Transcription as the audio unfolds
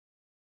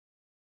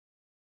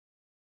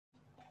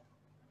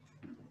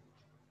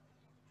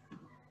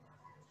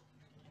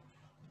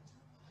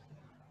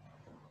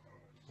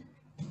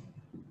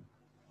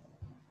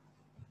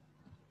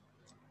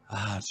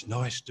It's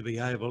nice to be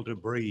able to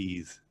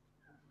breathe.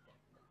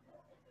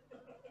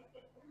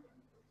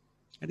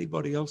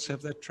 Anybody else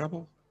have that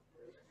trouble?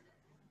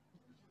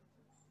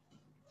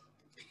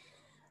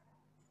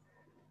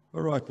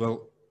 All right,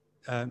 well,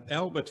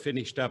 Albert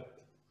finished up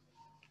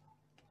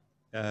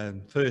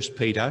 1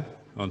 Peter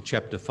on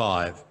chapter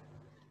 5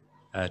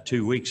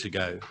 2 weeks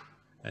ago,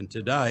 and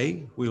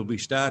today we'll be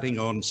starting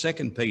on 2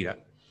 Peter.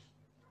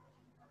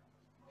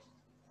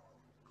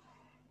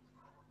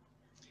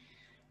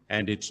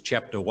 And it's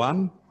chapter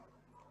 1,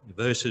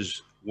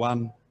 verses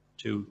 1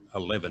 to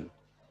 11.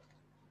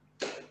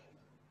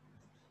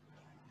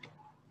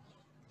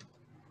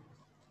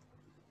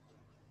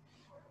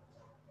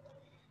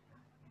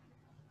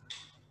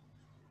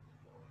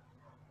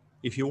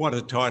 If you want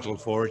a title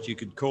for it, you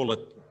could call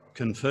it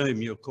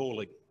Confirm Your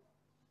Calling.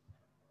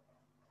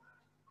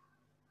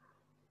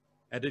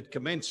 And it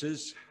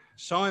commences,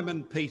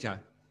 Simon Peter,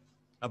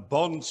 a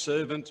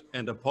bondservant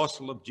and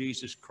apostle of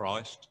Jesus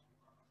Christ,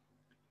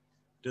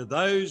 to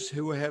those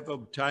who have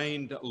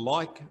obtained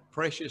like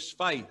precious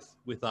faith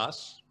with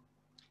us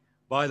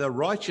by the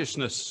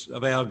righteousness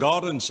of our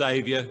God and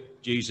Saviour,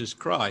 Jesus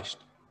Christ.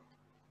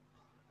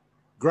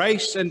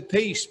 Grace and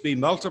peace be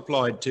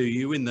multiplied to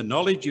you in the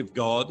knowledge of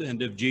God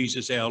and of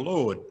Jesus our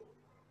Lord,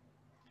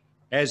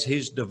 as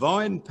his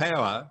divine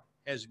power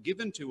has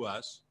given to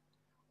us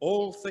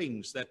all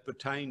things that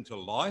pertain to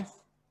life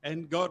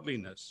and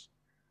godliness,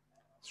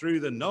 through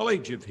the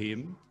knowledge of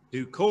him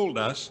who called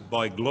us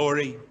by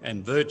glory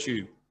and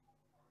virtue,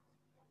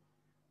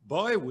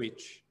 by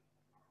which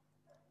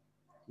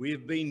we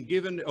have been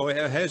given, or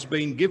has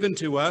been given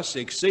to us,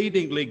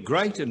 exceedingly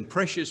great and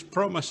precious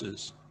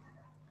promises,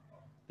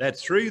 that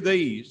through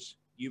these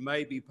you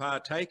may be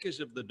partakers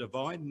of the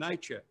divine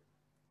nature,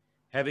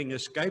 having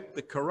escaped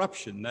the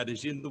corruption that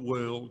is in the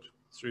world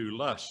through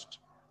lust.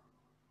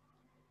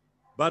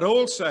 But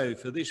also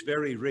for this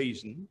very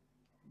reason,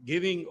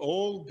 giving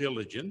all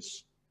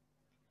diligence,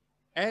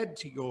 add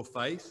to your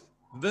faith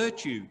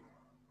virtue,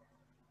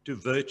 to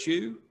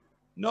virtue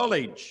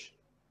knowledge,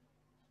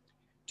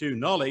 to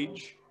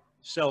knowledge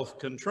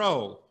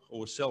self-control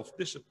or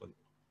self-discipline,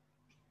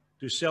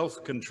 to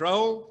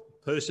self-control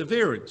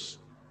perseverance,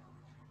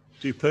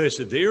 to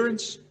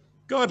perseverance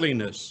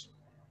godliness,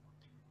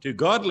 to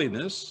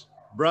godliness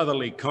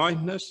brotherly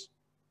kindness,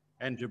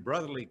 and to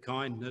brotherly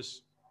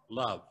kindness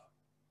love.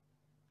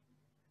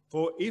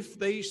 For if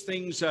these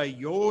things are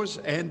yours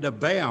and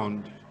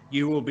abound,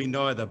 you will be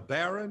neither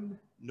barren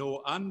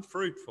nor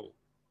unfruitful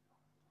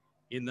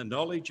in the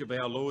knowledge of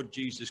our Lord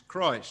Jesus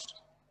Christ.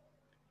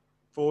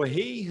 For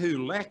he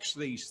who lacks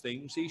these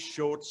things is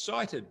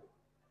short-sighted,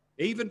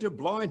 even to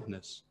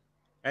blindness,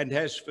 and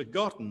has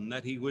forgotten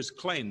that he was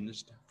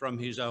cleansed from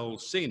his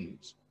old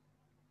sins.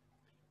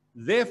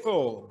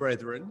 Therefore,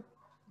 brethren,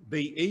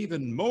 be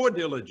even more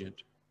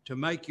diligent to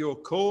make your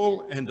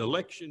call and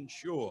election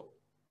sure.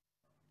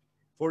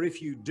 For if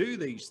you do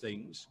these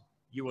things,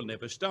 you will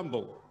never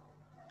stumble.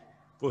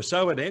 For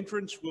so an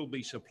entrance will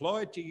be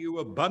supplied to you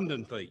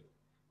abundantly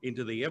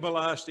into the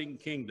everlasting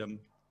kingdom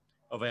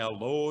of our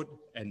Lord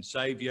and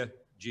Saviour,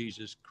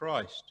 Jesus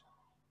Christ.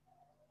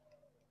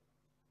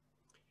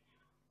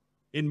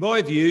 In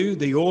my view,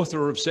 the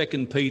author of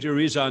 2 Peter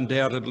is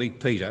undoubtedly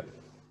Peter.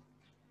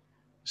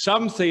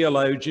 Some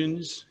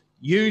theologians,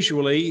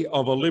 usually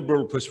of a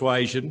liberal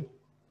persuasion,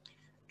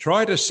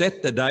 try to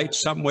set the date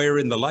somewhere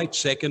in the late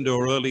 2nd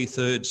or early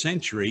 3rd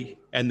century,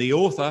 and the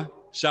author,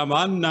 some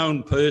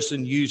unknown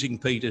person using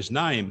Peter's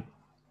name.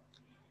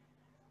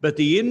 But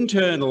the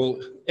internal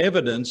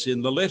evidence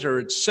in the letter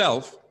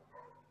itself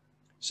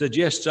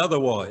suggests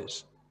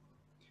otherwise.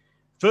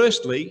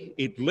 Firstly,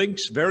 it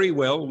links very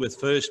well with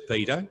 1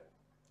 Peter,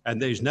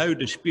 and there's no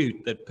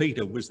dispute that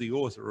Peter was the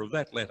author of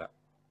that letter.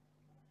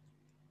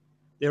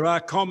 There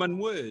are common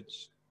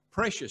words.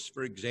 Precious,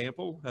 for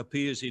example,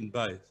 appears in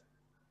both.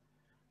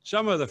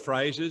 Some of the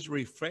phrases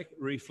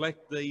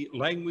reflect the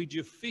language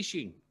of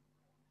fishing.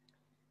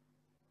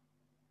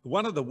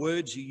 One of the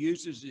words he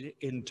uses is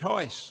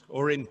entice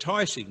or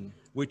enticing,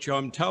 which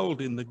I'm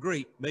told in the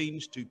Greek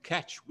means to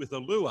catch with a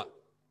lure,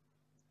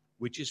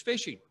 which is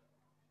fishing.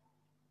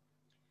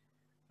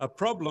 A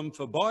problem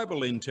for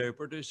Bible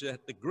interpreters is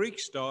that the Greek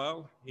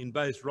style in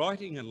both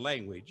writing and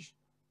language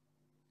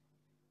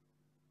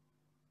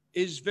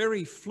is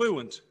very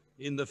fluent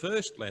in the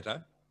first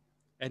letter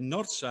and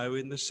not so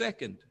in the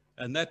second,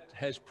 and that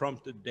has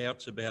prompted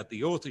doubts about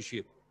the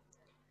authorship.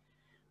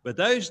 But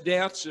those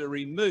doubts are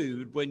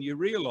removed when you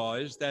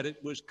realise that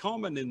it was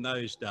common in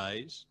those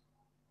days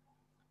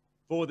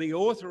for the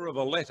author of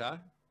a letter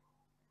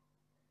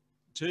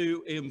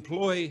to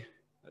employ,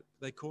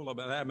 they call him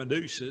an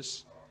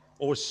amanuensis,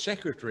 or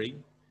secretary,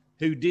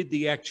 who did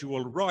the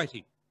actual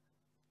writing.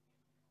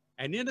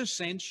 And in a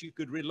sense, you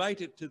could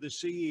relate it to the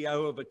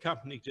CEO of a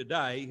company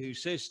today who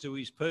says to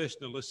his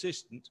personal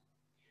assistant,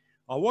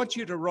 I want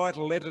you to write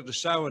a letter to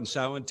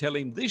so-and-so and tell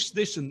him this,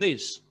 this, and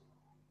this.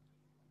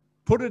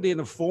 Put it in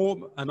a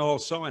form and I'll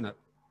sign it.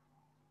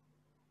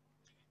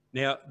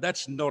 Now,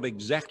 that's not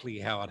exactly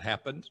how it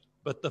happened,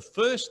 but the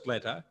first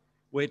letter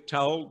we're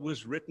told,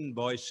 was written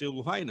by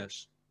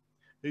Silvanus,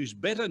 who's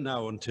better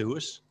known to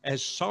us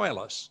as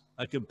Silas,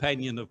 a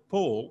companion of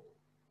Paul,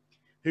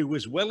 who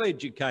was well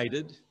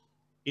educated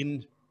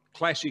in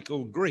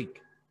classical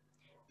Greek.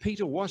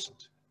 Peter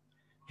wasn't.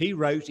 He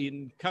wrote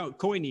in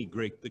Koine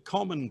Greek, the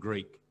common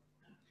Greek.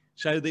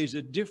 So there's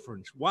a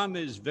difference. One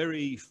is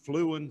very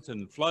fluent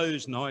and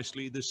flows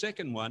nicely. The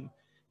second one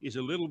is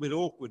a little bit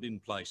awkward in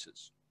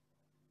places.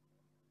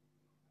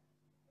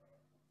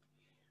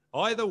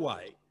 Either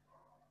way,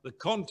 the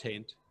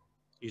content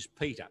is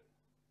Peter.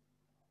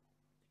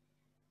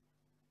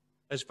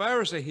 As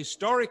far as the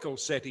historical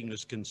setting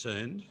is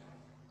concerned,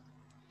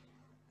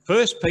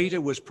 1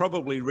 Peter was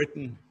probably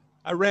written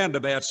around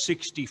about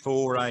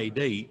 64 AD,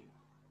 2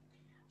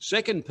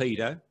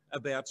 Peter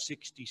about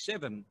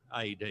 67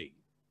 AD.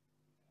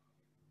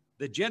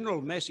 The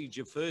general message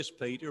of 1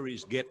 Peter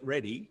is get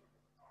ready,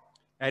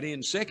 and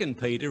in 2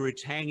 Peter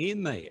it's hang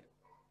in there.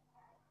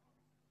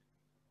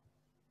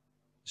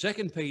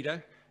 2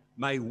 Peter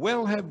may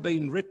well have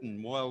been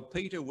written while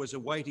Peter was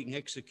awaiting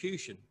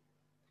execution.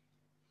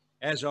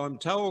 As I'm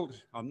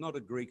told, I'm not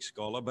a Greek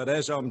scholar, but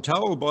as I'm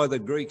told by the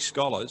Greek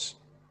scholars,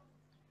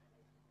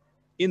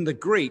 in the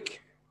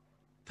Greek,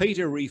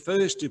 Peter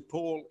refers to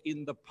Paul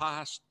in the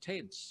past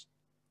tense,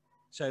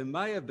 so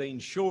may have been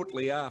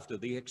shortly after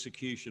the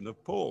execution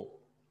of Paul.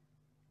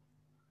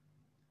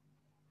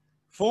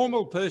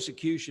 Formal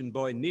persecution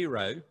by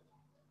Nero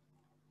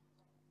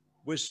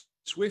was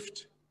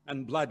swift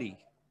and bloody,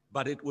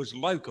 but it was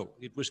local.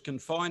 It was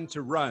confined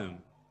to Rome.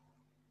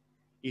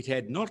 It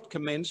had not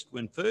commenced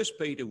when 1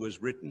 Peter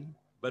was written,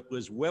 but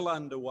was well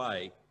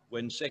underway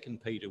when 2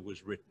 Peter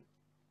was written.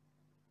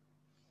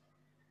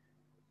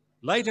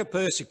 Later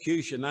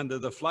persecution under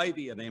the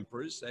Flavian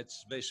emperors,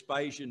 that's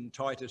Vespasian,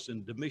 Titus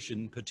and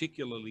Domitian,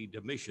 particularly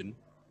Domitian,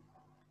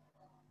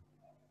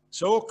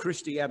 saw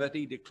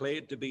Christianity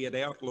declared to be an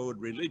outlawed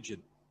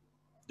religion.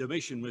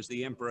 Domitian was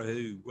the emperor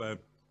who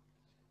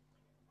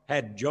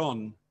had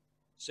John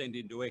sent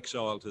into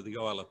exile to the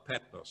Isle of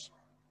Patmos.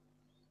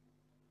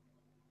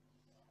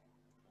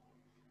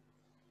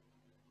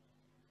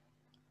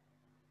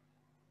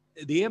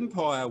 The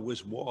empire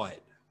was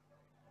wide,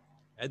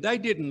 and they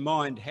didn't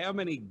mind how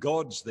many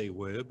gods there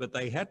were, but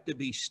they had to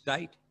be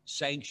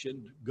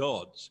state-sanctioned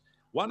gods,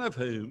 one of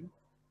whom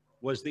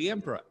was the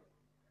emperor.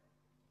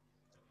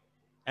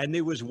 And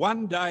there was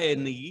one day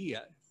in the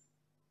year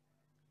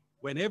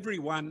when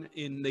everyone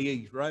in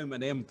the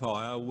Roman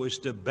Empire was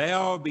to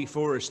bow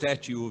before a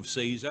statue of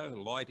Caesar,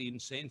 light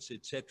incense,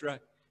 etc.,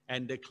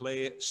 and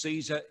declare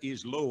Caesar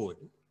is Lord.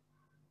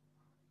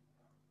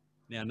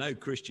 Now, no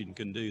Christian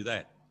can do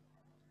that.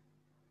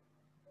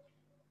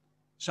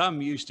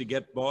 Some used to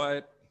get by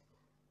it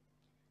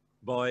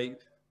by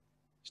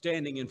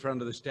standing in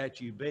front of the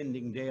statue,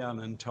 bending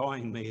down and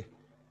tying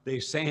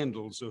their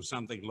sandals or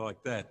something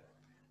like that.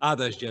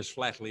 Others just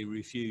flatly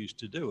refused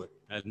to do it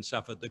and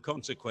suffered the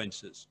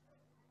consequences.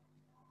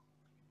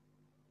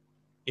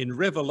 In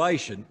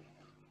Revelation,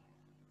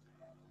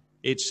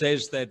 it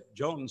says that,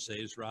 John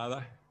says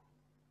rather,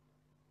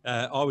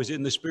 I was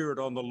in the Spirit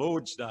on the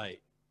Lord's Day.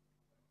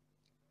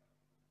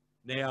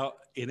 Now,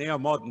 in our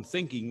modern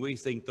thinking, we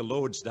think the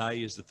Lord's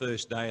Day is the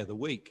first day of the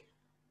week.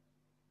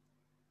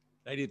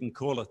 They didn't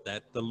call it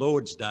that. The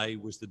Lord's Day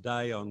was the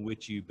day on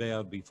which you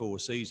bowed before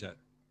Caesar.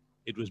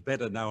 It was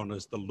better known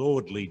as the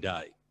Lordly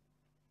Day.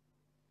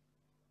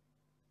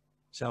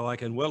 So I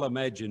can well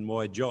imagine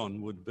why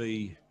John would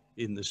be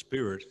in the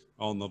Spirit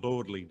on the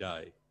Lordly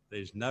Day.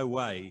 There's no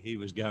way he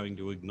was going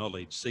to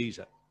acknowledge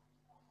Caesar.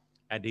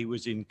 And he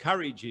was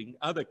encouraging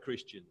other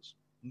Christians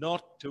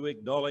not to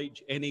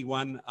acknowledge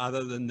anyone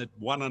other than the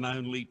one and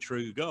only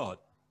true God.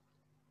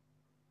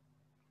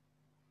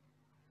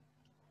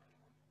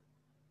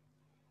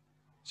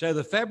 So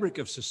the fabric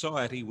of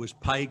society was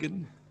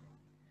pagan,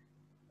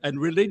 and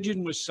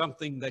religion was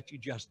something that you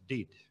just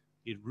did.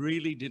 It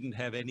really didn't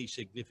have any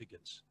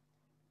significance,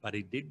 but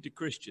it did to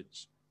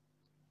Christians.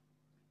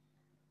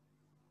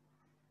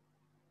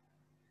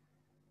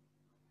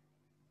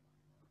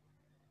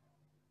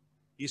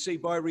 You see,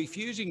 by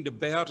refusing to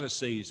bow to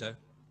Caesar,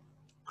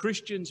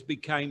 Christians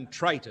became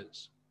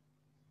traitors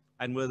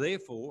and were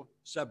therefore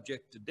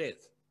subject to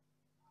death.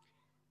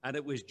 And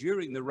it was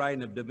during the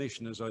reign of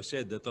Domitian, as I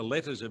said, that the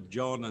letters of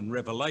John and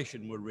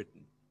Revelation were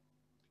written.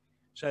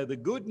 So the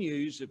good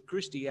news of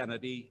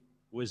Christianity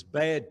was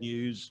bad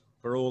news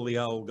for all the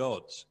old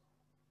gods.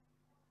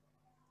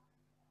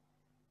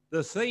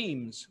 The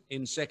themes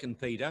in 2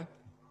 Peter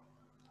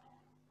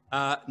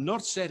are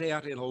not set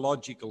out in a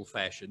logical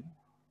fashion,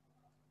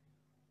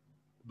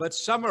 but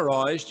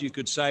summarised, you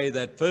could say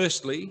that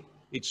firstly,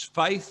 it's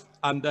faith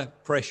under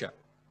pressure.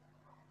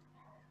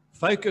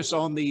 Focus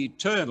on the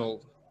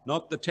eternal,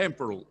 not the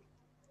temporal.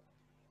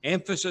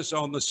 Emphasis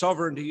on the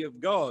sovereignty of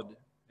God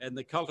and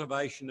the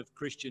cultivation of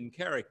Christian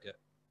character,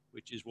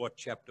 which is what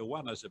chapter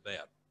 1 is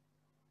about.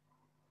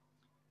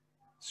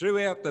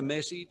 Throughout the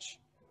message,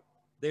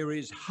 there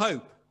is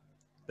hope.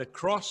 The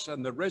cross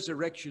and the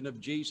resurrection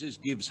of Jesus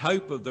gives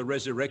hope of the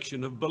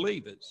resurrection of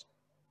believers.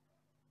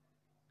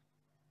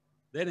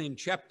 Then in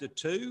chapter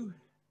 2,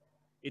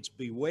 It's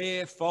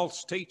beware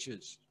false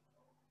teachers.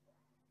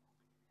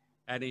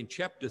 And in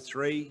chapter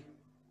 3,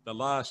 the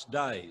last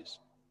days,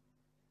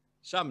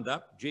 summed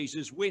up,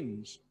 Jesus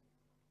wins.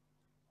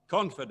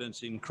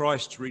 Confidence in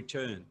Christ's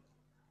return.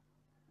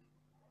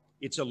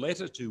 It's a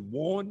letter to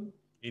warn,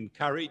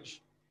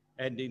 encourage,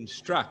 and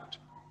instruct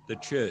the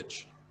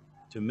church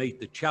to meet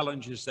the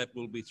challenges that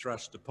will be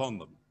thrust upon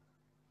them.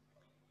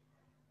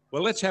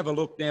 Well, let's have a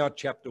look now at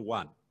chapter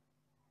 1.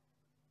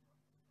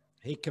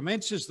 He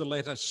commences the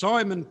letter,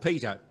 Simon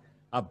Peter,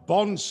 a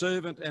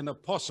bondservant and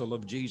apostle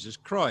of Jesus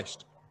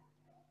Christ.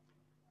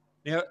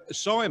 Now,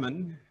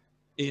 Simon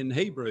in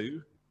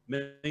Hebrew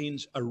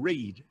means a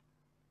reed.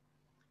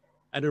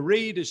 And a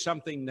reed is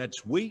something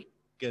that's weak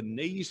and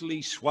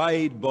easily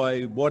swayed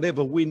by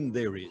whatever wind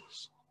there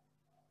is.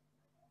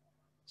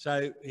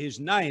 So his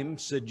name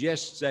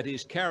suggests that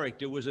his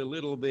character was a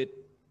little bit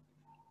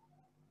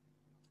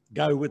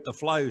go with the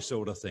flow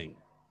sort of thing.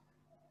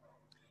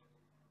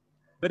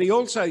 But he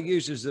also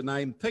uses the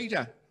name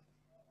Peter.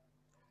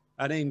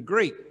 And in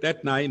Greek,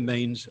 that name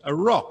means a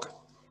rock.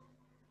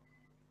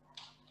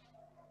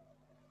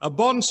 A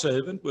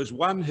bondservant was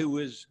one who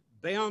was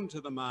bound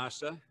to the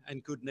master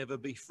and could never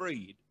be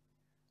freed.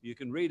 You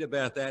can read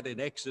about that in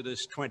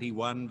Exodus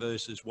 21,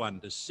 verses 1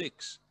 to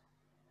 6,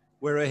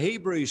 where a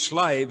Hebrew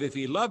slave, if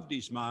he loved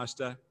his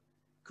master,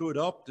 could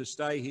opt to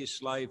stay his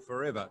slave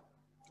forever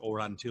or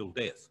until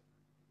death.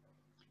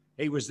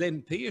 He was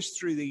then pierced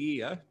through the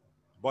ear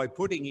by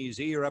putting his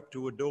ear up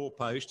to a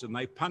doorpost, and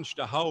they punched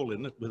a hole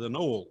in it with an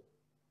awl.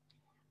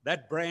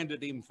 That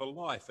branded him for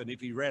life, and if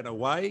he ran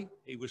away,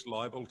 he was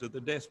liable to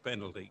the death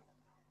penalty.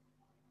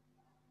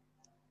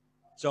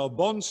 So a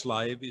bond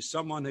slave is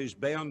someone who's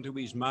bound to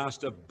his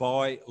master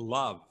by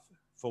love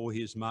for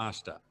his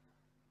master.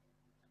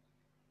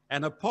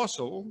 An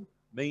apostle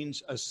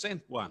means a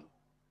sent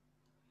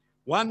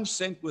one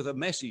sent with a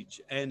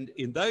message, and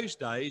in those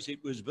days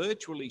it was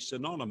virtually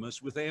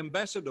synonymous with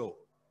ambassador,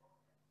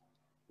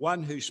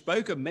 one who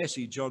spoke a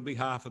message on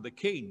behalf of the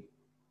king.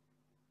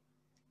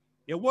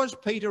 Now, was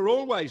Peter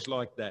always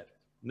like that?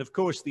 And of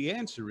course the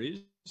answer is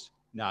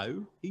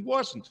no, he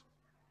wasn't.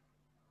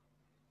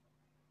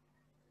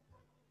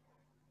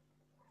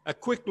 A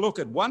quick look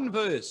at one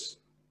verse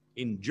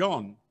in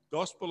John,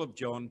 Gospel of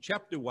John,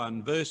 chapter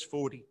 1, verse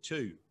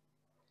 42.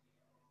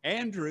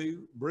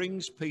 Andrew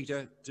brings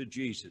Peter to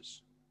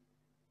Jesus.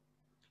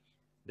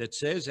 That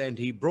says, and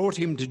he brought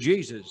him to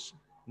Jesus.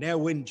 Now,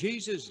 when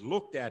Jesus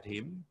looked at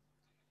him,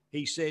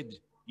 he said,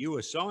 you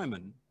are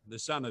Simon, the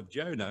son of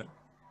Jonah.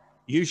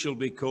 You shall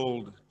be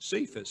called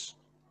Cephas,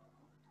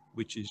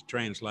 which is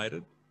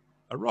translated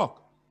a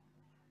rock.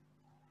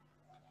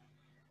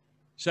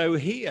 So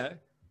here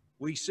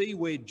we see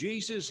where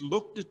Jesus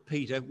looked at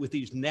Peter with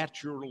his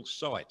natural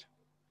sight.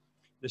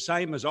 The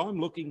same as I'm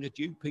looking at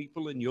you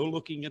people and you're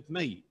looking at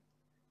me.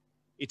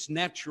 It's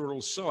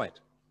natural sight.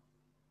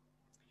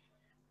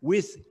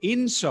 With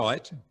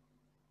insight,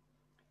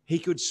 he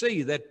could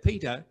see that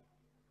Peter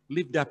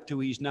lived up to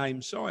his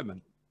name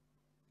Simon,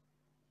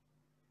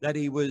 that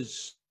he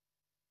was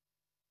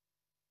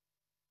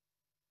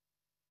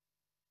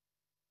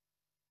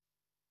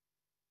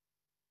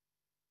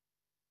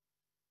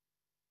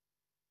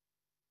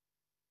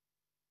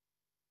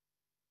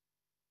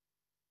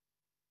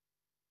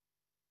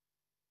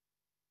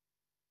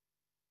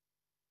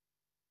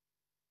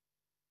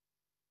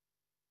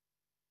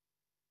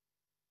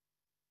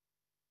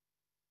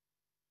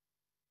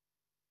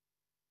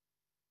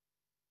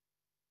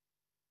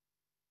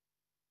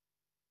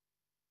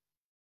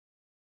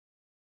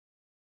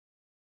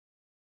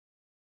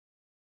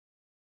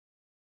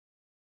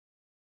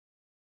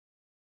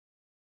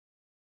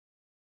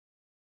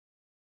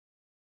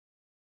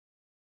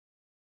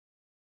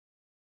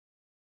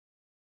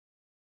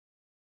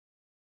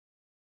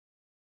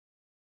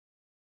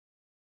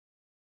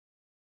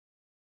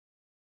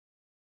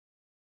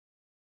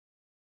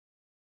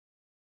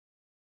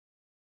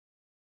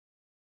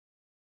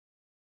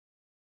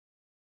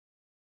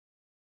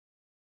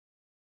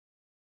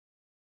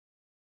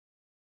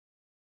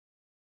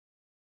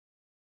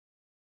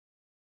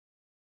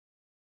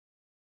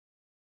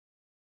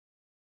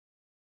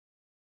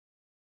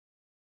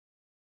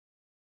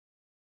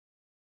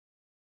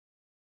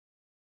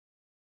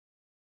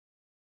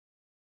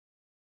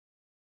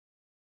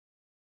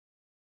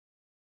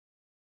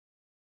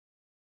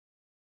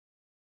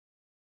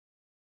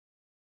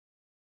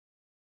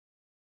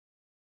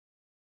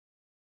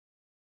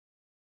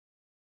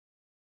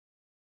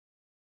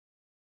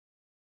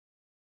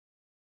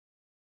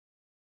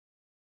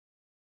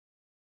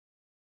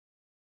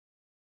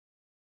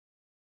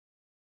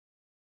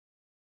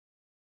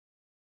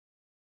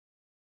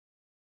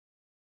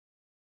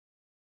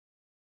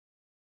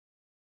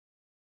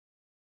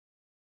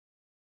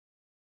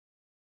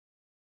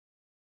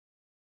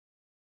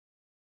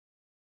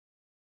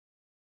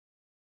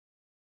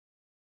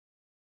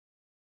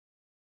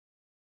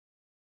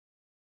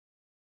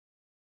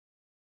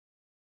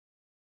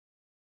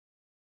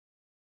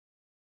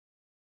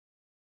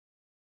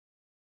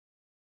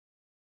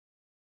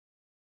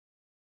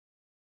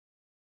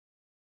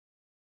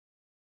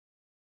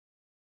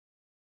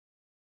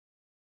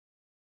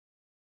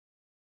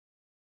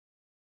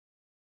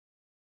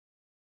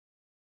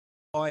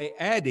by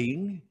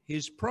adding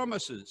his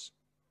promises.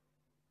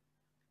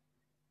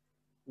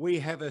 We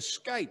have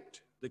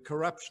escaped the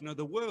corruption of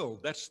the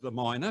world. That's the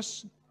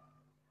minus.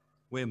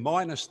 We're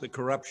minus the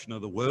corruption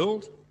of the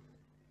world.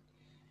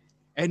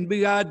 And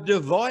we are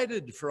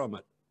divided from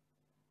it.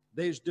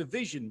 There's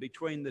division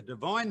between the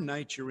divine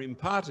nature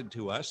imparted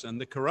to us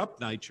and the corrupt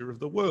nature of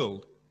the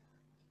world.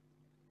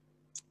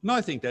 And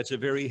I think that's a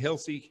very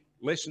healthy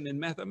lesson in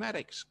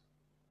mathematics.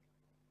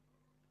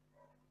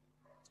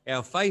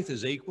 Our faith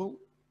is equal.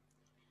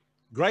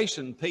 Grace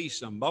and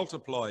peace are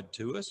multiplied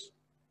to us.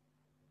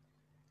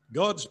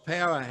 God's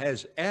power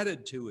has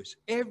added to us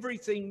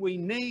everything we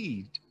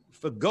need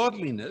for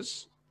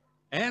godliness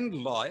and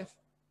life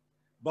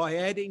by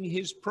adding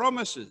his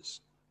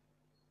promises.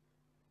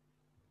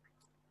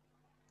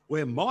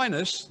 We're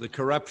minus the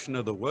corruption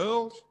of the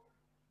world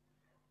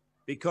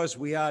because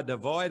we are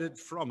divided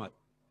from it.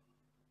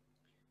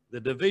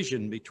 The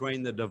division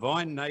between the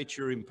divine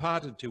nature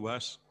imparted to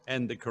us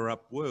and the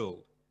corrupt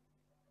world.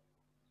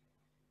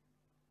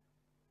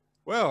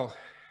 Well,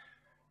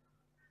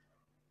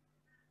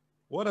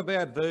 what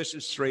about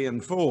verses 3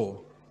 and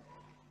 4?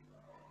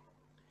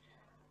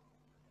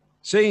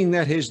 Seeing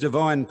that his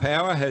divine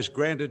power has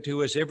granted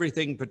to us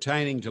everything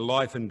pertaining to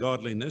life and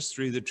godliness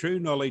through the true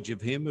knowledge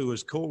of him who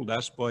has called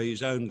us by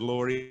his own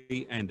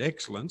glory and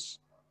excellence,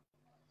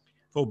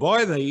 for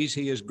by these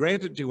he has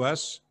granted to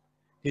us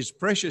his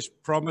precious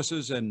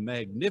promises and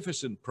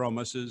magnificent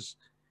promises,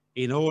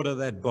 in order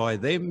that by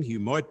them you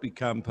might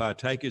become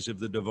partakers of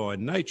the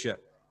divine nature,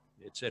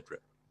 etc.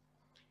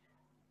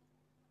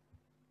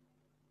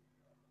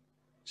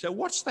 So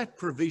what's that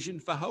provision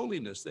for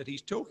holiness that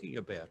he's talking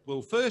about?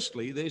 Well,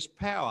 firstly, there's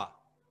power.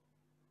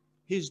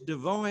 His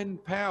divine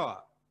power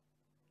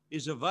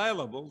is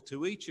available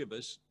to each of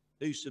us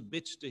who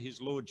submits to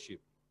his lordship.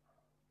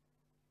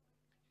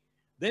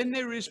 Then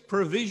there is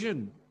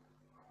provision.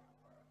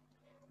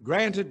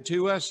 Granted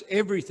to us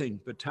everything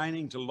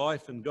pertaining to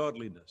life and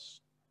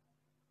godliness.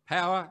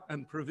 Power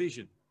and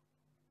provision.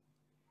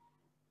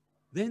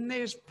 Then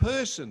there's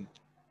person.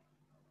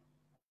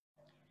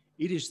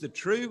 It is the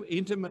true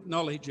intimate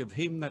knowledge of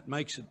him that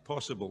makes it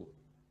possible.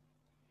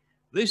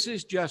 This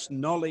is just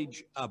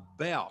knowledge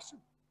about,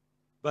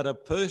 but a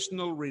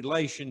personal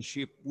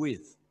relationship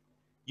with.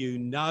 You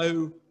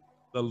know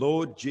the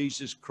Lord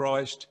Jesus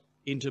Christ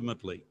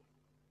intimately.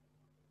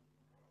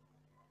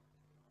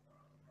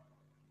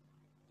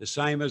 The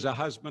same as a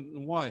husband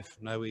and wife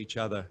know each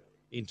other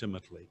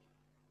intimately.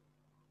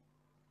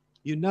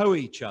 You know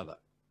each other.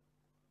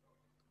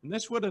 And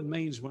that's what it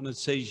means when it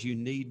says you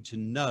need to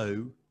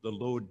know the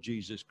Lord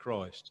Jesus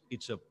Christ.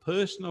 It's a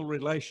personal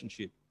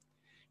relationship.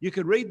 You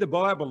could read the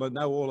Bible and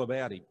know all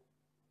about him.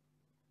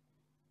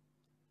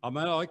 I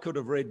mean, I could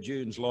have read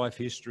June's life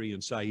history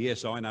and say,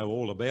 yes, I know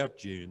all about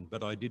June,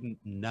 but I didn't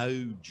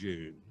know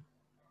June.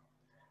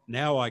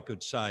 Now I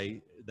could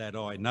say that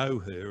I know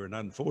her, and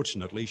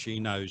unfortunately she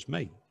knows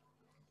me.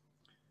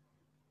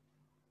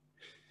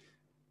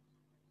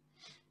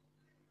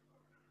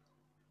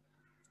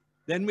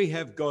 Then we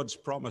have God's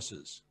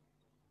promises,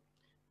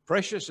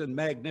 precious and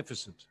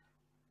magnificent.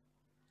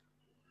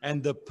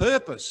 And the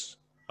purpose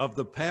of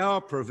the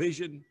power,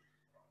 provision,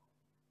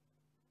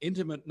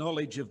 intimate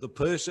knowledge of the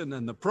person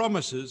and the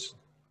promises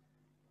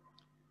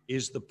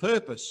is the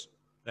purpose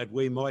that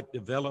we might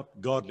develop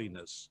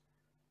godliness.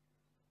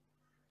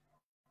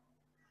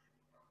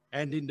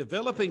 And in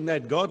developing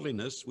that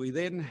godliness, we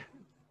then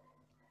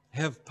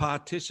have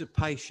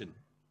participation.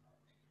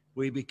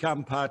 We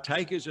become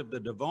partakers of the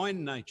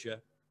divine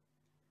nature,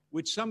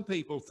 which some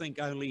people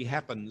think only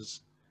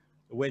happens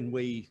when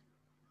we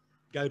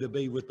go to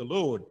be with the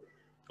Lord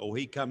or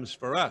he comes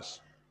for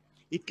us.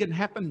 It can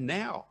happen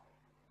now.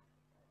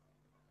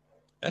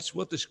 That's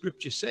what the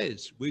scripture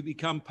says. We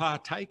become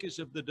partakers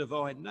of the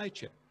divine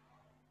nature.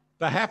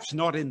 Perhaps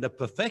not in the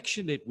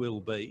perfection it will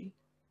be,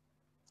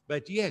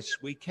 but yes,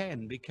 we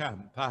can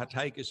become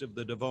partakers of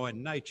the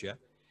divine nature,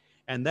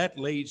 and that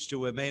leads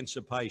to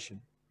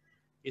emancipation,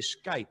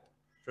 escape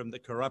from the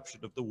corruption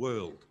of the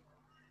world.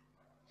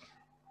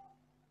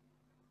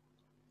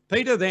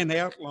 Peter then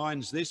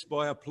outlines this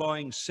by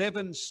applying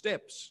 7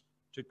 steps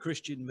to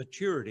Christian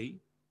maturity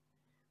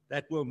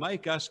that will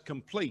make us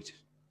complete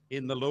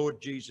in the Lord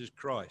Jesus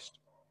Christ,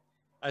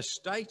 a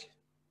state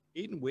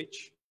in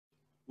which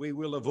we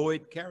will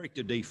avoid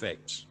character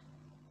defects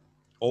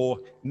or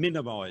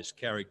minimise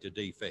character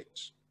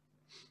defects.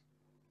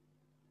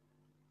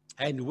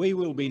 And we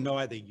will be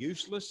neither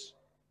useless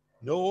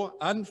nor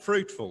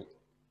unfruitful,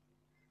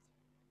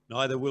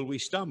 neither will we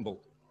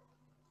stumble.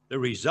 The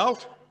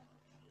result?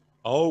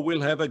 Oh, we'll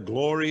have a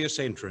glorious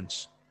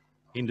entrance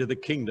into the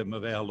kingdom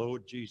of our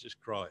Lord Jesus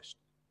Christ.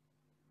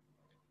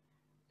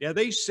 Now,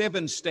 these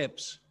 7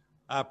 steps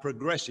are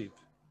progressive.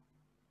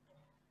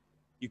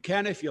 You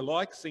can, if you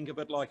like, think of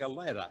it like a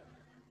ladder.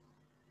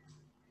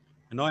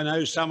 And I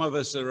know some of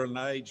us are at an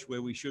age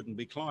where we shouldn't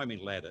be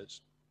climbing ladders,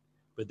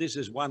 but this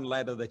is one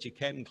ladder that you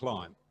can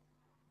climb.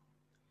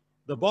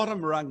 The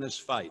bottom rung is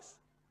faith.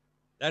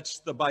 That's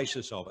the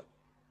basis of it.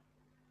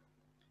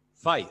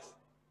 Faith.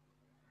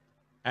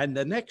 And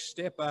the next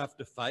step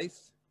after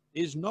faith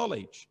is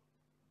knowledge.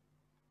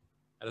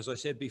 And as I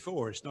said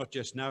before, it's not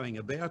just knowing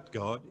about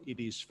God, it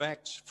is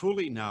facts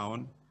fully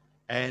known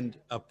and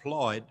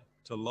applied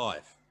to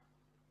life.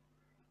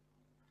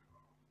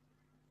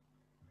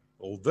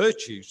 Or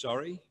virtue,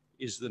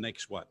 is the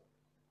next one.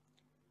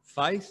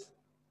 Faith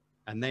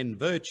and then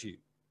virtue.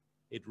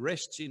 It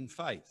rests in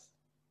faith.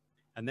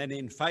 And then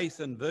in faith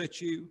and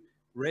virtue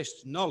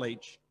rests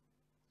knowledge.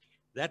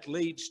 That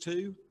leads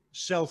to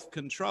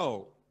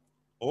self-control,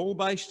 all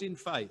based in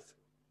faith.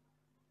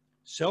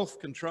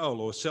 Self-control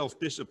or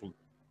self-discipline.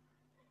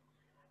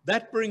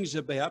 That brings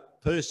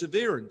about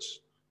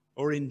perseverance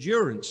or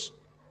endurance.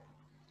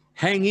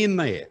 Hang in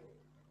there,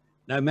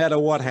 no matter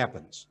what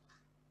happens.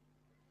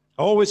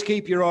 Always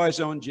keep your eyes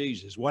on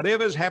Jesus.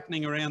 Whatever's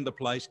happening around the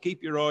place,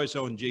 keep your eyes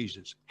on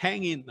Jesus.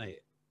 Hang in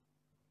there.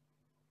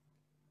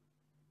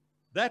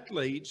 That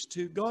leads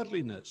to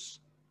godliness,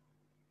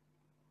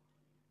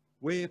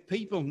 where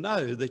people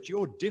know that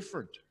you're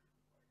different.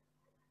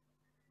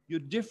 You're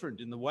different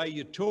in the way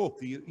you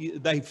talk.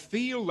 They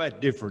feel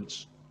that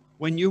difference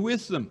when you're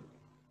with them,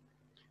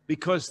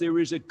 because there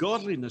is a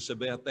godliness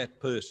about that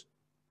person.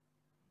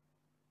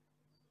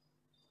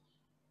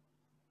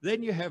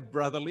 Then you have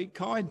brotherly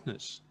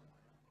kindness.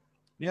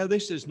 Now,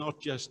 this is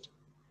not just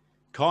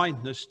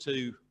kindness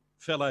to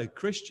fellow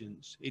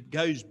Christians. It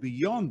goes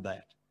beyond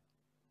that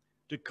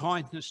to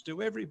kindness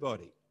to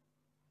everybody.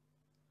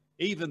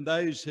 Even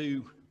those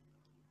who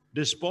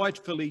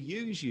despitefully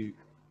use you,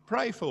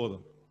 pray for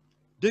them.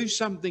 Do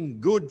something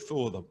good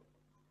for them.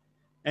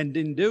 And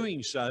in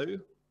doing so,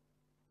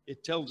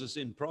 it tells us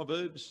in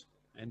Proverbs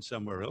and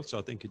somewhere else,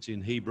 I think it's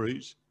in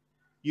Hebrews,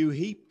 you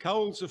heap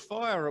coals of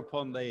fire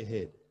upon their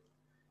head.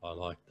 I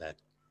like that.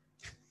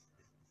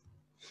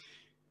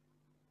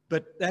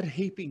 But that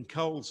heaping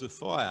coals of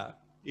fire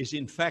is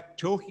in fact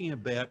talking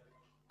about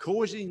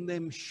causing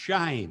them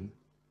shame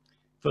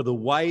for the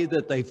way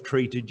that they've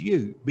treated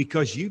you,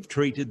 because you've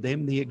treated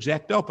them the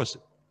exact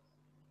opposite.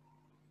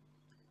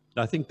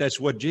 I think that's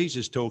what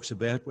Jesus talks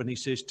about when he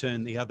says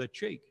turn the other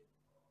cheek.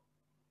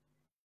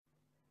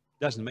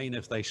 Doesn't mean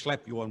if they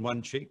slap you on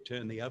one cheek,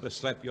 turn the other,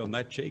 slap you on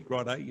that cheek,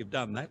 righto, you've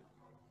done that.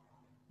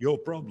 Your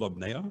problem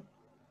now.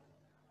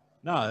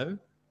 No,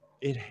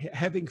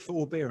 having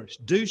forbearance.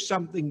 Do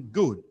something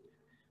good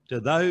to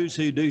those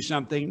who do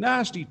something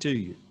nasty to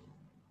you.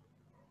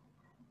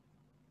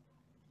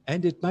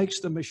 And it makes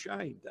them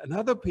ashamed. And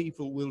other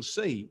people will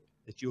see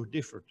that you're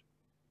different.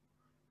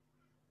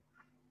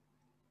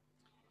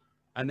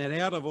 And then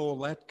out of all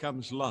that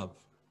comes love.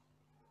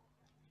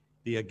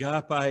 The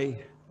agape,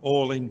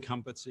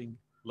 all-encompassing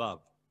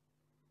love.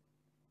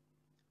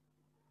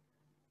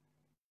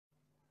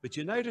 But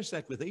you notice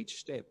that with each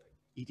step,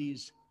 it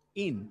is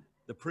in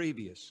the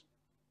previous.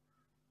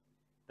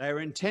 They are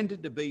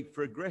intended to be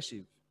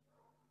progressive.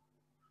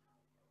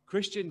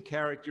 Christian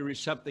character is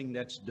something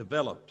that's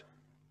developed.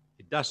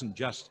 It doesn't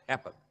just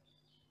happen.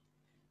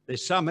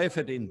 There's some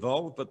effort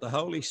involved, but the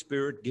Holy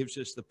Spirit gives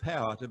us the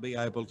power to be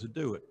able to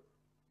do it.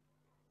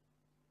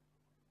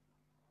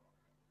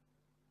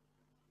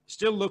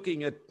 Still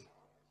looking at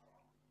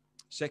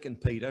 2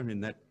 Peter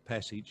in that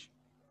passage,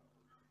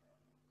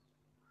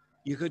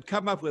 you could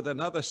come up with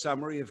another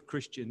summary of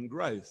Christian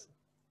growth,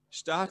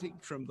 starting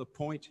from the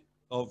point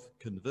of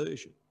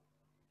conversion.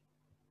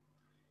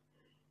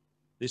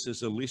 This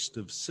is a list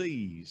of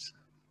C's.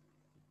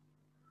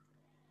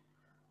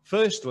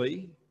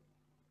 Firstly,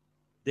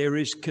 there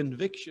is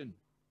conviction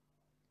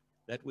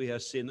that we are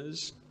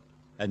sinners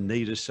and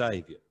need a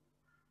saviour.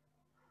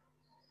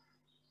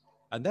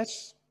 And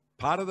that's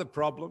part of the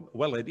problem.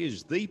 Well, it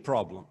is the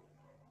problem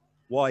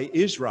why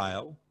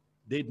Israel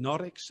did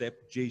not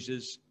accept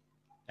Jesus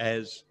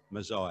as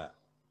Messiah.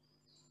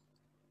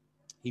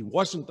 He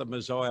wasn't the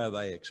Messiah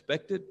they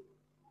expected.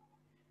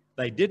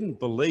 They didn't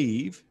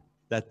believe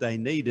that they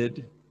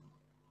needed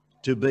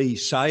to be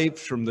saved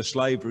from the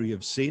slavery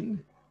of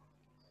sin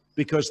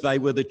because they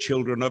were the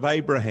children of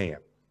Abraham.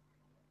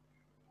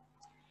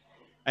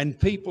 And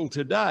people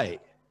today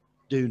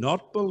do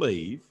not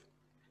believe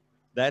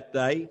that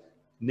they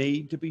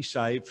need to be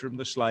saved from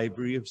the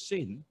slavery of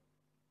sin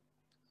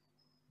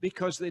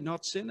because they're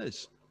not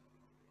sinners.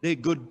 They're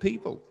good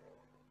people.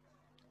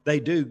 They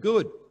do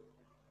good.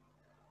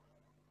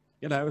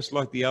 You know, it's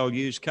like the old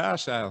used car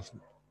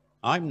salesman.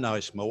 I'm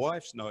nice, my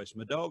wife's nice,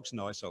 my dog's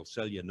nice, I'll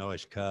sell you a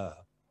nice car.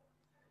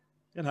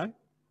 You know,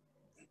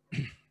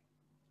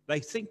 they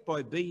think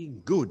by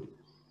being good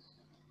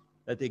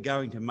that they're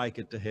going to make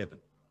it to heaven.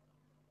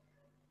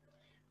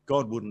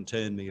 God wouldn't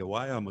turn me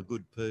away, I'm a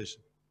good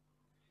person.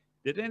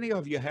 Did any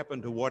of you happen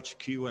to watch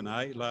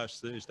Q&A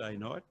last Thursday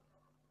night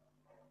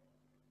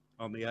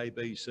on the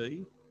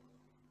ABC?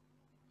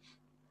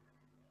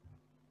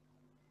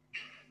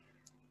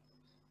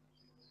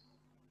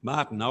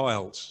 Martin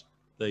Iles,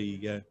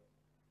 the,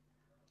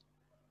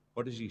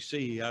 what is he,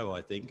 CEO,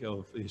 I think,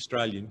 of the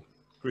Australian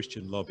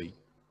Christian Lobby.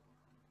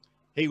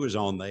 He was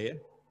on there,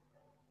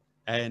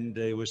 and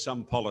there was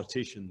some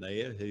politician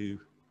there who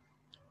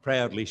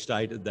proudly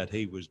stated that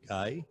he was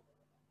gay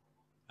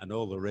and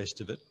all the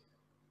rest of it.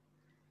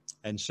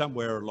 And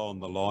somewhere along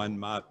the line,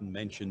 Martin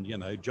mentioned, you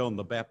know, John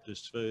the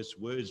Baptist's first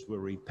words were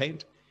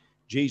repent.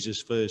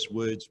 Jesus' first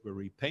words were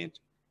repent.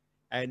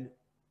 And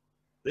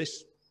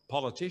this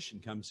politician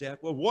comes out,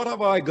 well, what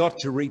have I got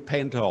to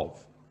repent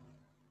of?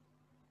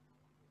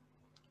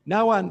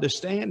 No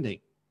understanding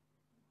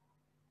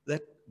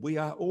that we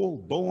are all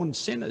born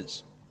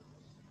sinners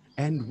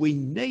and we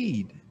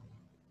need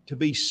to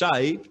be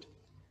saved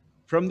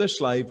from the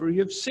slavery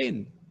of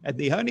sin. And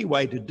the only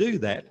way to do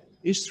that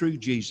is through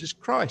Jesus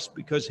Christ,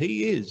 because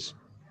he is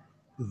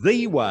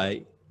the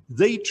way,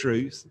 the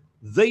truth,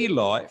 the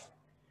life,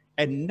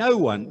 and no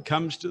one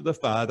comes to the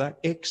Father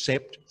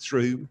except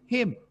through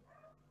him.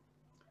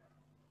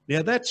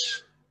 Now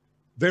that's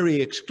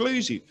very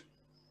exclusive,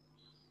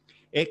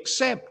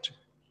 except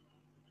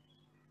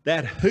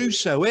that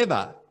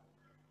whosoever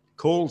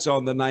calls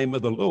on the name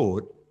of the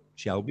Lord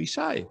shall be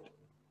saved.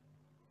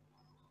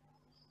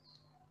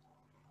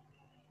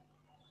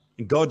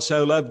 And God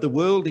so loved the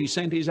world, he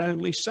sent his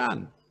only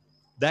Son,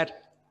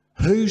 that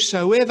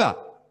whosoever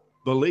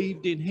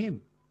believed in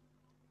him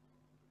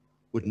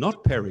would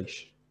not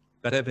perish,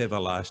 but have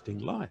everlasting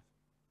life.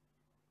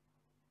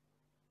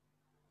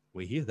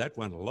 We hear that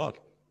one a lot.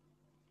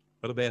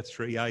 What about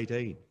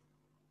 3:18?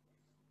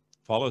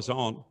 Follows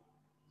on.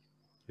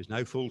 There's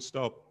no full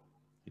stop.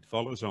 It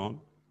follows on.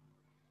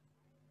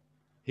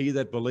 He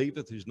that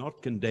believeth is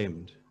not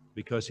condemned,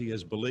 because he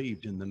has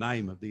believed in the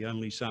name of the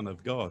only Son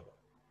of God.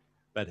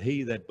 But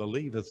he that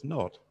believeth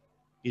not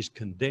is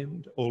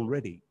condemned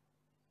already,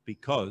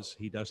 because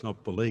he does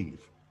not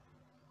believe.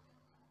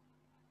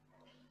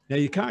 Now,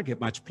 you can't get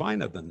much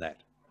plainer than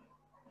that.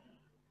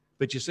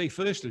 But you see,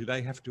 firstly,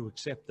 they have to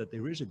accept that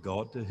there is a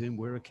God to whom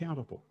we're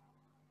accountable.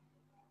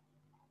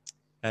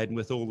 And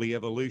with all the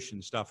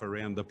evolution stuff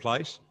around the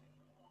place,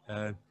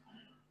 a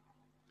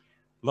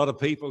lot of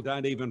people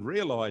don't even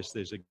realise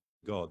there's a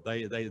God.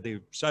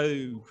 They're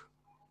so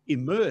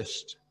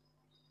immersed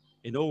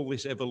in all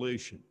this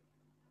evolution.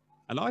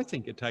 And I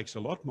think it takes a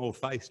lot more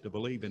faith to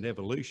believe in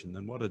evolution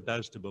than what it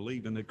does to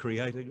believe in a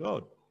creator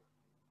God.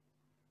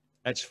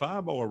 That's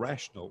far more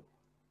rational,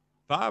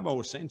 far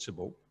more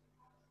sensible,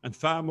 and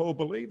far more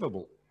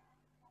believable.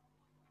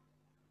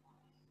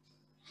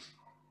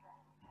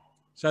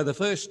 So the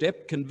first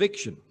step,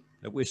 conviction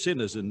that we're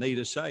sinners and need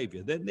a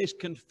saviour. Then there's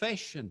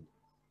confession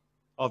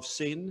of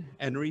sin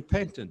and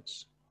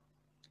repentance.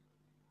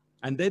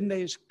 And then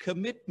there's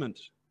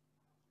commitment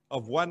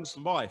of one's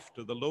life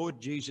to the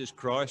Lord Jesus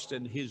Christ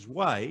and his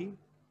way,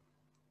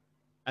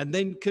 and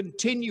then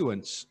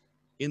continuance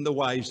in the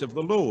ways of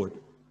the Lord.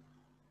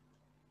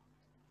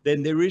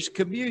 Then there is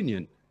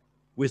communion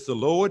with the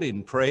Lord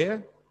in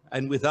prayer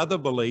and with other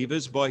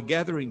believers by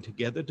gathering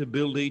together to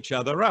build each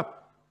other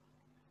up.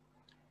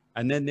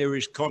 And then there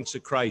is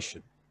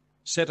consecration,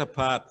 set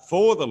apart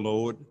for the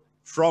Lord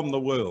from the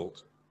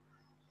world.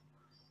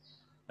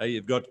 Now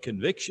you've got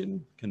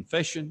conviction,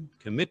 confession,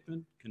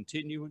 commitment,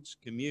 continuance,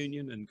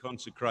 communion, and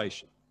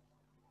consecration.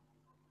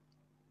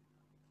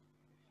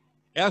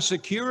 Our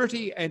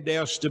security and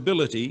our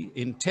stability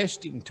in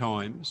testing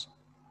times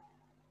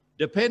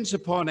depends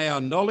upon our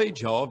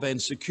knowledge of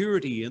and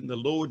security in the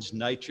Lord's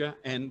nature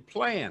and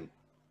plan.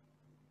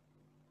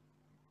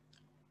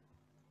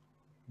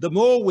 The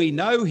more we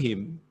know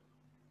him,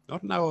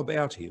 not know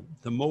about him,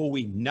 the more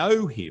we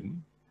know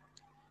him,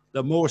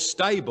 the more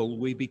stable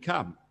we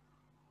become.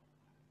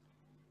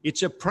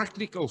 It's a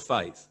practical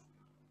faith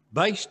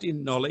based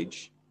in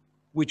knowledge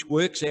which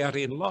works out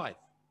in life.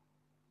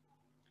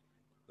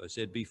 As I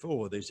said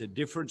before, there's a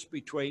difference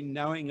between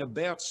knowing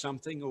about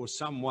something or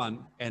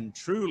someone and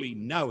truly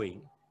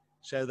knowing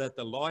so that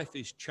the life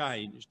is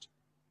changed.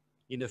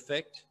 In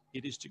effect,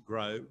 it is to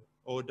grow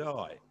or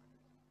die.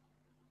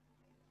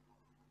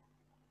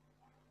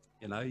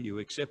 You know, you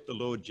accept the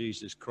Lord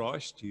Jesus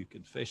Christ, you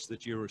confess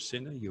that you're a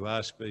sinner, you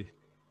ask for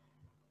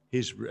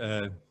his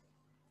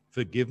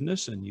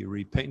forgiveness and you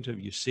repent of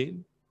your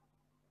sin,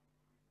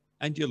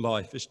 and your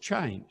life has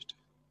changed.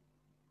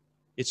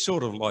 It's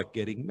sort of like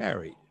getting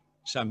married.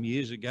 Some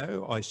years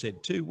ago, I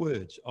said 2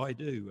 words, I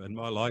do, and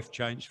my life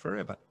changed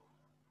forever.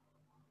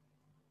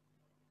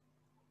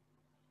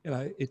 You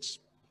know, it's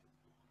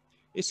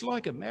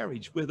like a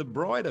marriage. We're the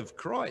bride of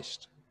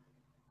Christ.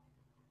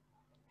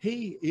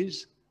 He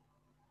is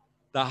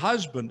the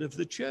husband of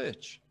the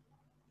church.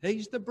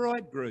 He's the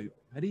bridegroom,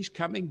 and he's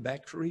coming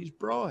back for his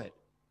bride.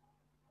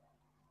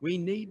 We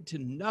need to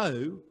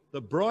know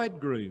the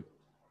bridegroom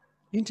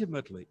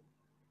intimately.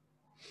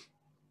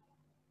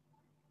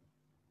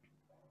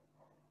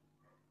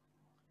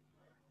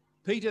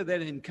 Peter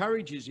then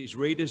encourages his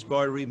readers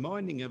by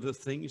reminding of the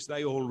things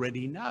they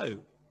already know.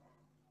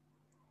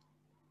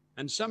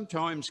 And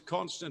sometimes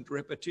constant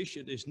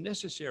repetition is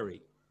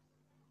necessary,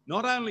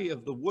 not only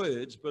of the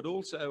words, but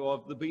also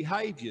of the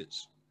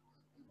behaviours.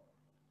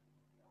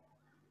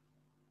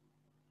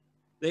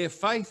 Their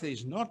faith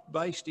is not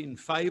based in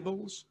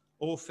fables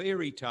or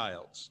fairy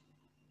tales.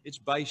 It's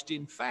based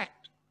in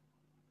fact.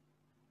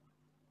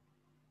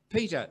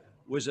 Peter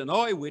was an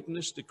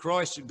eyewitness to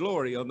Christ's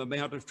glory on the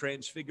Mount of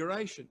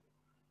Transfiguration.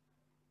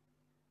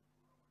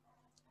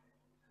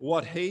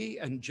 What he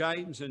and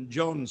James and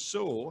John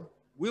saw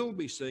will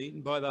be seen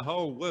by the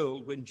whole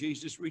world when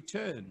Jesus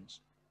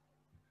returns,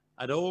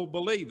 and all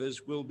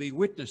believers will be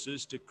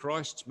witnesses to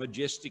Christ's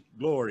majestic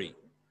glory.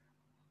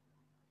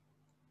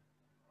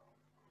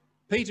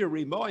 Peter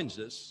reminds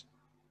us,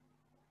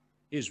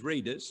 his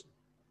readers,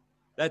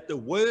 that the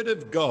word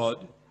of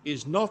God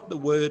is not the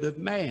word of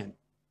man.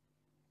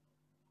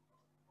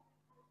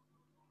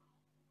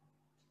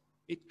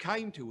 It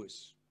came to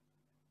us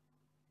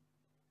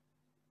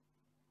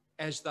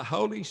as the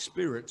Holy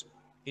Spirit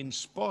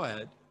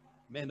inspired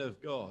men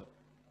of God.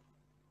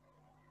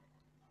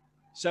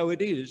 So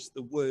it is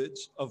the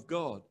words of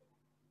God.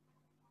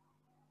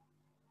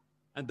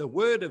 And the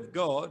word of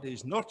God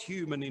is not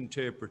human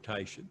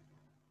interpretation.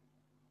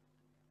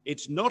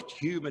 It's not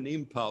human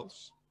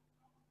impulse.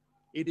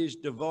 It is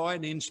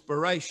divine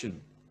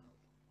inspiration.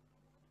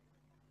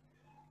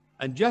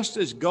 And just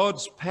as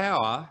God's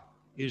power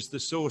is the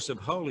source of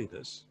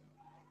holiness,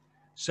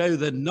 so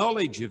the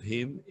knowledge of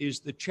him is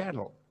the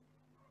channel.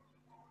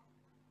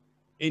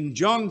 In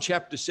John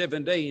chapter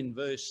 17,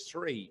 verse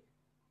 3,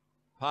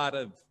 part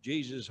of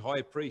Jesus'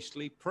 high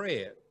priestly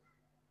prayer,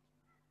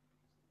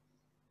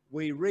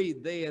 we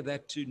read there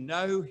that to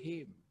know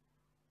him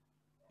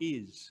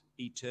is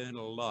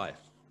eternal life.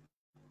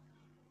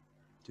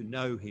 To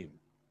know him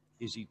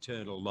is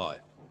eternal life.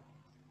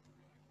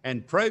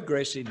 And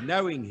progress in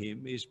knowing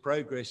him is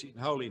progress in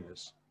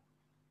holiness.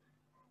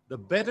 The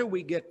better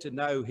we get to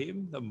know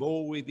him, the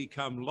more we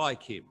become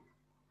like him.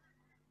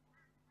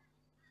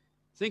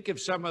 Think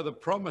of some of the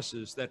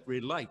promises that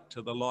relate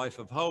to the life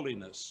of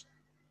holiness.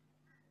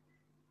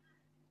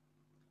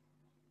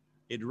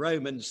 In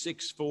Romans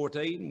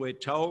 6:14, we're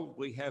told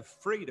we have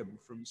freedom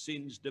from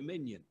sin's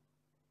dominion.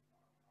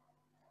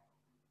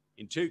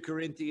 In 2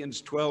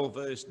 Corinthians 12,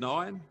 verse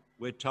 9,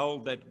 we're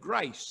told that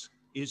grace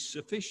is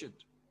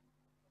sufficient.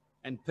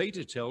 And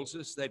Peter tells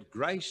us that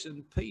grace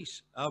and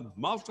peace are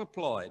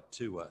multiplied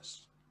to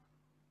us.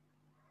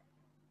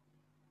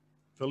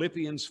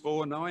 Philippians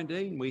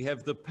 4:19, we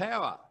have the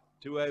power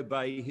to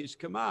obey his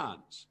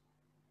commands.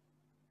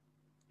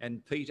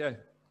 And Peter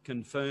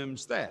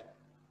confirms that.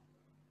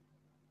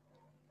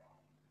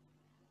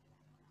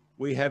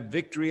 We have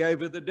victory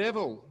over the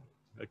devil,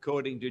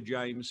 according to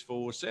James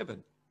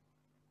 4:7.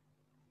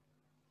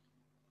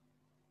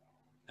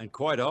 And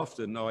quite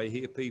often I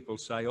hear people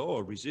say, oh,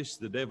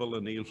 resist the devil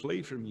and he'll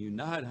flee from you.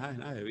 No.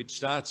 It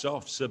starts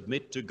off,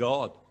 submit to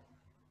God.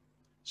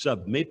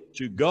 Submit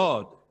to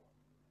God.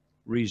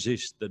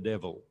 Resist the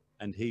devil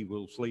and he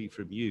will flee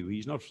from you.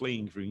 He's not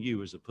fleeing from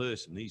you as a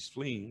person. He's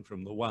fleeing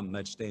from the one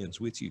that stands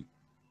with you,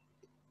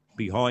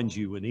 behind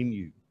you and in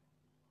you.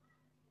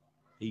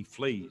 He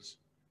flees.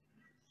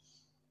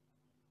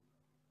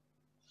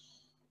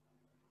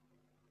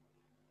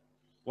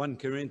 (1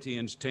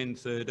 Corinthians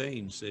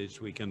 10:13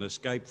 says we can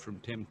escape from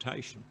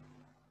temptation.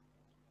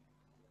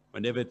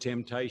 Whenever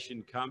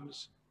temptation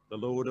comes, the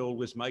Lord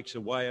always makes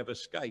a way of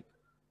escape.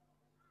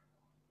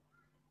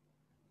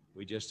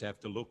 We just have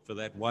to look for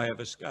that way of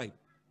escape.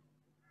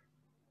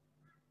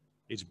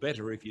 It's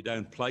better if you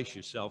don't place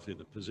yourself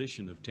in a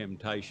position of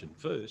temptation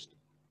first.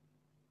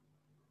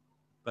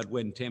 But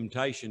when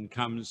temptation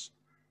comes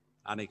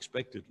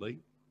unexpectedly,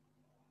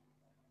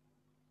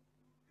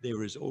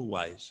 there is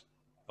always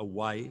a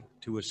way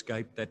to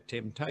escape that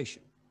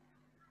temptation.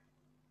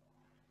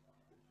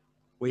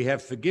 We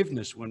have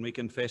forgiveness when we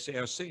confess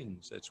our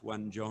sins. That's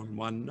 1 John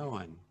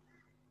 1:9.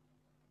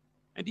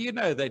 And do you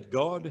know that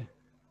God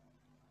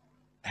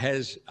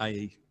has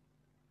a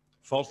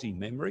faulty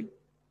memory?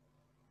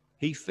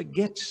 He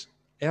forgets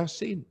our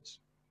sins.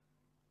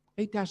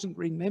 He doesn't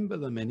remember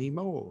them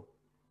anymore.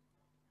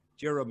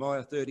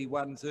 Jeremiah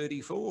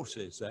 31:34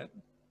 says that.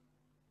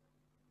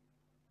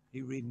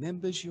 He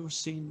remembers your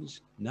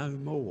sins no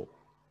more.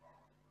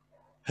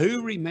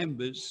 Who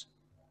remembers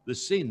the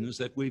sins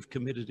that we've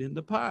committed in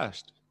the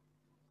past?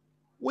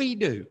 We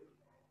do.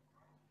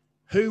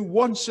 Who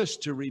wants us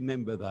to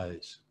remember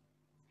those?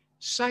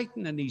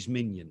 Satan and his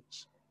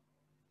minions.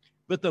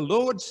 But the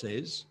Lord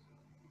says,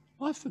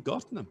 I've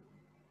forgotten them.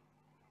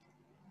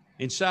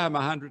 In Psalm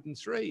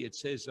 103, it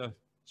says, as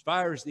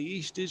far as the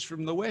east is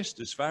from the west,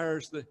 as far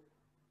as the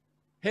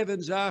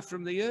heavens are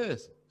from the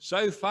earth,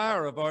 so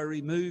far have I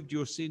removed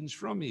your sins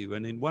from you.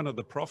 And in one of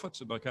the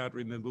prophets, and I can't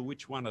remember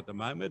which one at the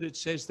moment, it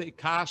says they're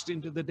cast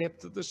into the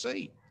depth of the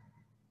sea.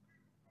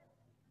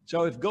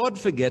 So if God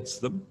forgets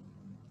them,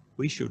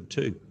 we should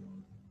too.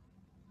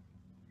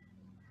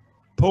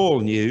 Paul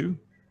knew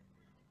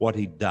what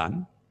he'd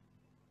done.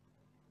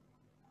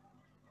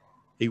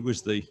 He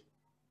was did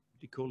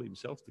he call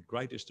himself the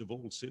greatest of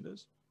all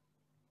sinners?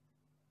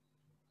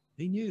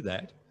 He knew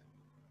that,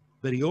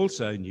 but he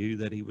also knew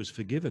that he was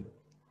forgiven.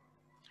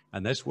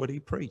 And that's what he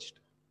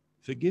preached,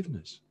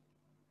 forgiveness.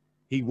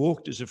 He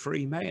walked as a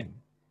free man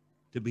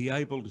to be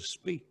able to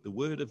speak the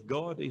word of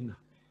God in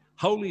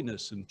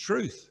holiness and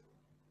truth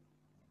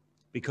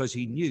because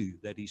he knew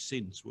that his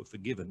sins were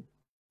forgiven.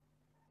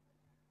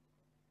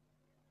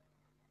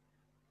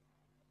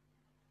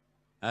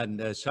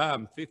 And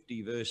Psalm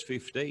 50 verse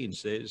 15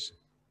 says,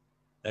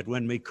 that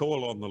when we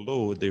call on the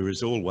Lord, there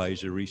is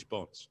always a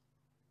response.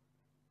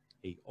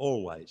 He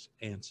always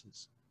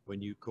answers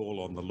when you call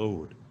on the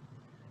Lord.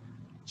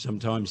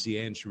 Sometimes the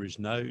answer is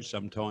no,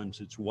 sometimes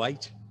it's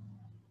wait.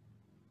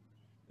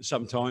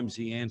 Sometimes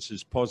he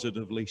answers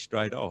positively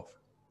straight off.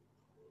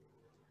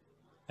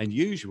 And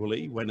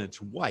usually when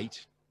it's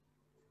wait,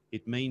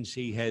 it means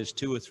he has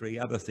 2 or 3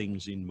 other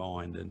things in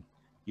mind, and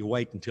you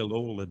wait until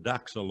all the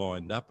ducks are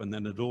lined up and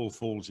then it all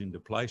falls into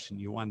place and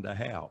you wonder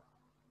how.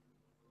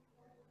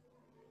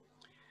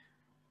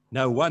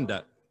 No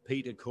wonder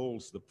Peter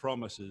calls the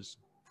promises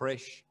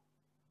precious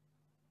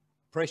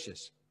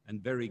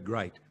and very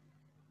great.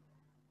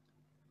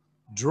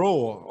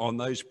 Draw on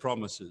those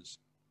promises.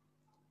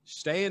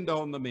 Stand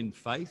on them in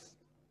faith.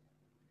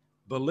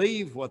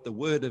 Believe what the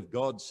Word of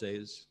God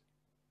says,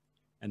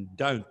 and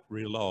don't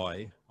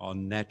rely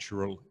on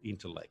natural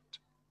intellect.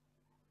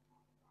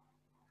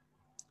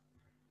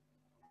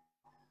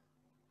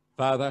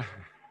 Father,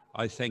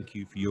 I thank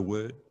you for your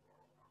word.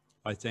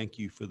 I thank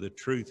you for the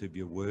truth of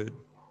your word.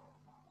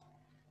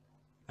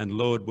 And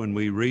Lord, when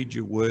we read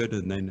your word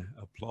and then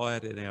apply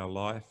it in our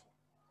life,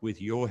 with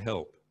your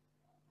help,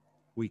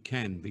 we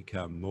can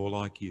become more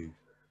like you.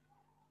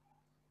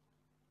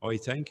 I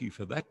thank you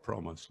for that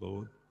promise,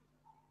 Lord,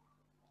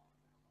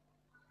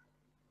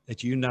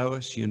 that you know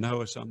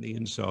us on the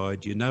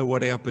inside, you know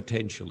what our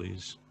potential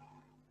is.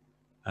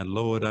 And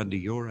Lord, under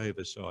your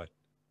oversight,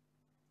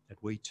 that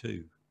we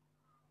too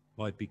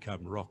might become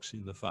rocks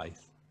in the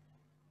faith.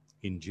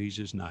 In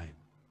Jesus' name,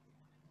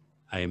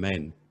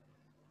 amen.